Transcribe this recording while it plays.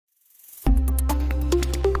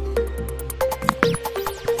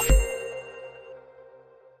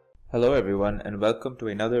Hello everyone and welcome to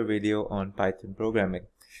another video on Python programming.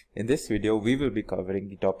 In this video we will be covering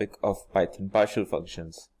the topic of Python partial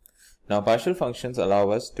functions. Now partial functions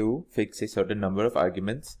allow us to fix a certain number of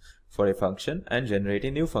arguments for a function and generate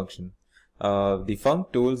a new function. The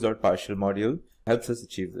functools.partial module helps us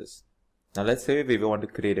achieve this. Now let's say we want to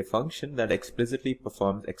create a function that explicitly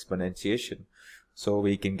performs exponentiation. So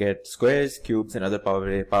we can get squares, cubes and other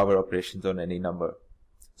power operations on any number.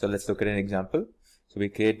 So let's look at an example. So we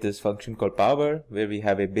create this function called power where we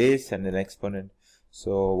have a base and an exponent.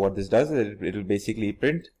 So what this does is it will basically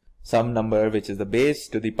print some number which is the base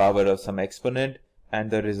to the power of some exponent and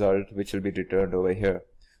the result which will be returned over here.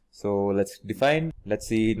 So let's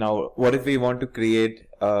see now what if we want to create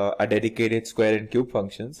a dedicated square and cube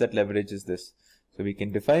functions that leverages this. So we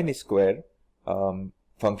can define a square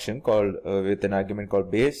function called with an argument called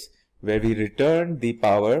base where we return the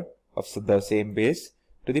power of the same base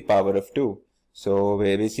to the power of 2. So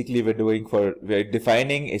we're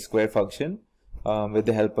defining a square function with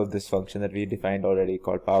the help of this function that we defined already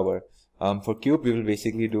called power. For cube we will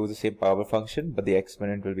basically do the same power function but the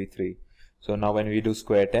exponent will be 3. So now when we do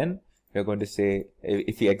square 10 we're going to say,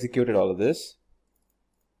 if we executed all of this,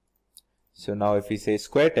 so now if we say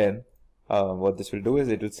square 10, what this will do is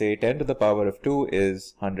it will say 10 to the power of 2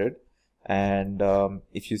 is 100, and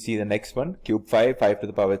if you see the next one, cube 5 to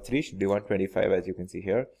the power 3 should be 125 as you can see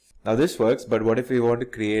here. Now this works, but what if we want to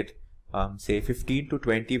create say 15 to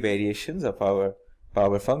 20 variations of our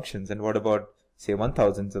power functions, and what about say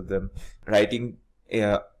 1000 of them? Defining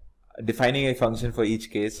a function for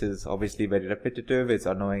each case is obviously very repetitive, it's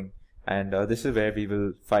annoying, and this is where we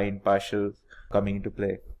will find partial coming into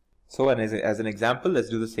play. So as an example, let's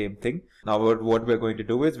do the same thing. Now what we're going to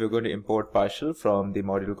do is we're going to import partial from the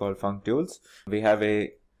module called functools. We have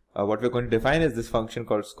what we're going to define is this function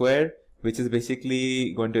called square, which is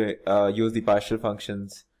basically going to use the partial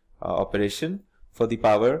functions operation for the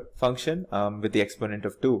power function with the exponent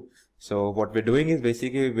of 2. So what we're doing is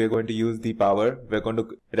basically we're going to use the power, we're going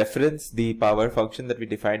to reference the power function that we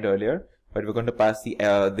defined earlier, but we're going to pass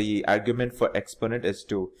the argument for exponent as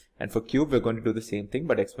 2, and for cube we're going to do the same thing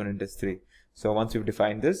but exponent is 3. So once you've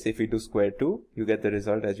defined this, if we do square 2 you get the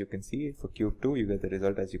result as you can see, for cube 2 you get the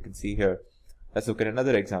result as you can see here. Let's look at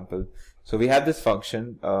another example. So we have this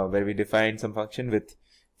function where we define some function with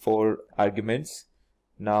 4 arguments.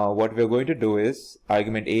 Now what we're going to do is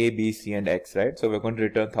argument a, b, c and x, right? So we're going to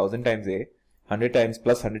return 1000 times a, 100 times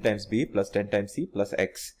plus 100 times b plus 10 times c plus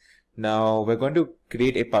x. Now we're going to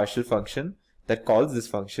create a partial function that calls this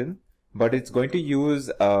function, but it's going to use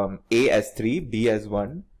a as 3, b as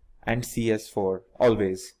 1 and c as 4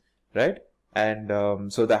 always, right?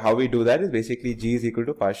 And so how we do that is basically g is equal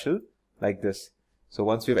to partial like this. So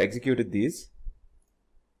once we've executed these,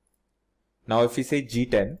 now if we say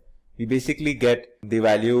g10, we basically get the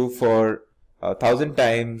value for 1000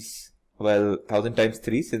 times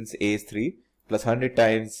 3 since a is 3 plus 100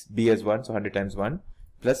 times b as 1, so 100 times 1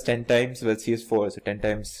 plus 10 times, c is 4, so 10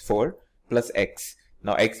 times 4 plus x.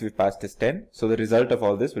 Now x we've passed is 10, so the result of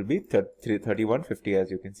all this will be 3150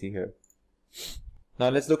 as you can see here. Now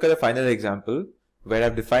let's look at a final example where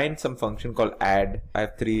I've defined some function called add. I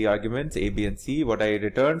have 3 arguments a, b and c. What I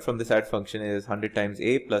return from this add function is 100 times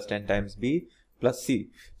a plus 10 times b plus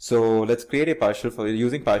c. So let's create a partial for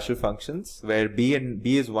using partial functions where b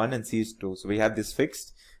is 1 and c is 2. So we have this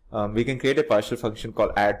fixed. We can create a partial function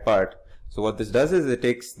called add part. So what this does is it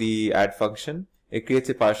takes the add function, it creates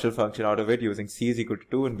a partial function out of it using c is equal to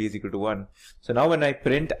 2 and b is equal to 1. So now when I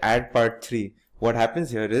print add part 3, what happens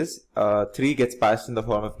here is 3 gets passed in the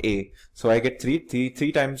form of a. So I get 3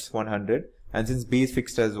 times 100, and since b is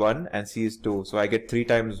fixed as 1 and c is 2, so I get 3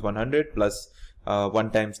 times 100 plus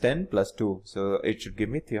 1 times 10 plus 2. So it should give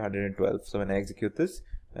me 312. So when I execute this,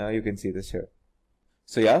 you can see this here.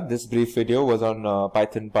 So yeah, this brief video was on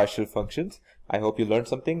Python partial functions. I hope you learned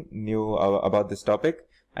something new about this topic.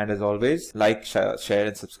 And as always, like, share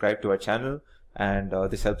and subscribe to our channel. And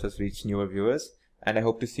this helps us reach newer viewers. And I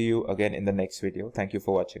hope to see you again in the next video. Thank you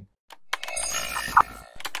for watching.